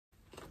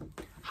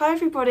Hi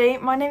everybody,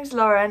 my name is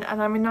Lauren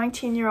and I'm a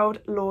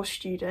 19-year-old law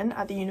student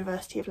at the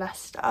University of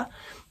Leicester.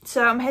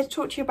 So I'm here to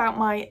talk to you about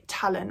my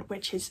talent,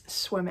 which is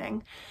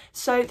swimming.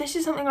 So this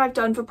is something I've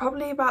done for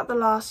probably about the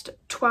last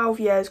 12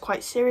 years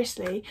quite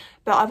seriously,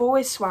 but I've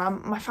always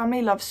swam. My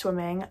family loves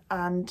swimming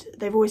and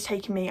they've always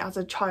taken me as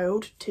a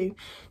child to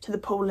the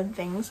pool and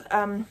things.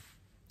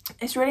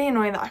 It's really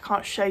annoying that I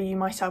can't show you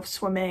myself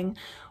swimming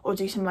or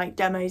do some like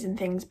demos and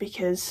things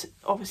because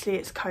obviously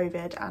it's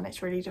COVID and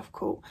it's really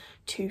difficult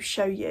to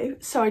show you.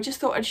 So I just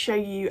thought I'd show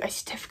you a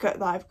certificate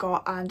that I've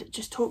got and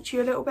just talk to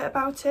you a little bit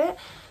about it.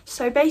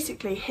 So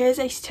basically here's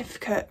a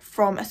certificate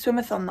from a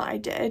swimathon that I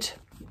did.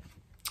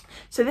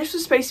 So this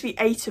was supposed to be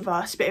 8 of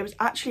us, but it was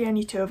actually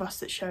only 2 of us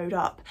that showed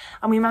up,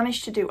 and we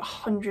managed to do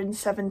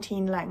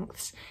 117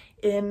 lengths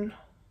in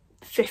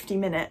 50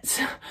 minutes,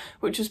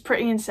 which was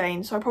pretty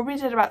insane. So I probably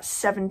did about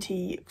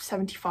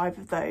 75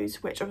 of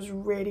those, which I was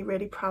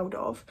really proud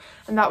of,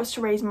 and that was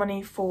to raise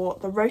money for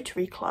the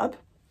Rotary Club,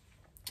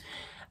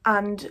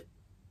 and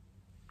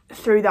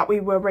through that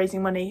we were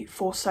raising money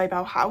for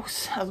Sobel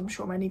House, as I'm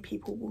sure many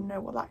people will know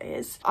what that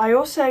is. I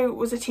also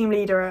was a team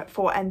leader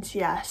for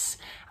NCS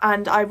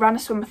and I ran a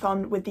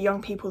swimathon with the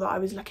young people that I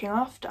was looking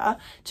after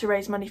to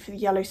raise money for the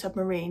Yellow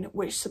Submarine,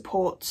 which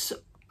supports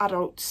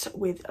adults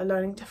with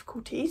learning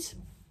difficulties.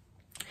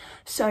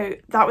 So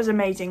that was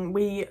amazing.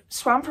 We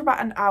swam for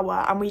about an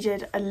hour and we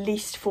did at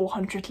least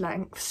 400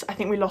 lengths. I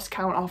think we lost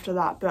count after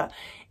that, but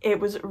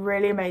it was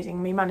really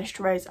amazing. We managed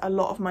to raise a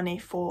lot of money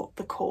for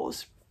the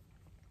cause.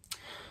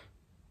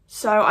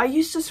 So I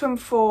used to swim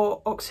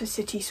for Oxford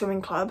City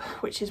Swimming Club,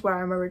 which is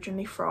where I'm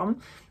originally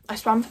from. I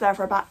swam for there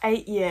for about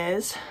 8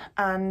 years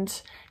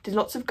and did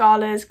lots of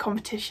galas,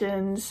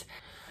 competitions.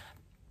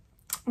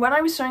 When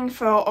I was swimming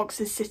for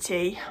Oxford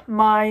City,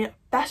 my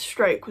best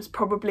stroke was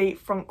probably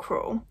front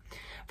crawl.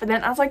 But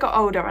then as I got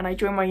older and I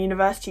joined my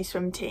university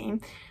swim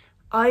team,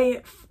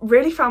 I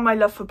really found my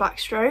love for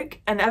backstroke,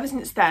 and ever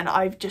since then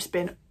I've just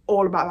been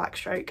all about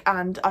backstroke,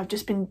 and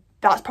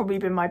that's probably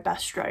been my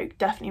best stroke,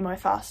 definitely my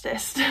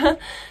fastest.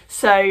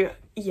 So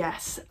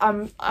yes,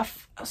 I'm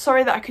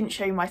sorry that I couldn't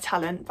show you my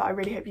talent, but I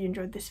really hope you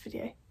enjoyed this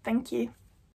video. Thank you.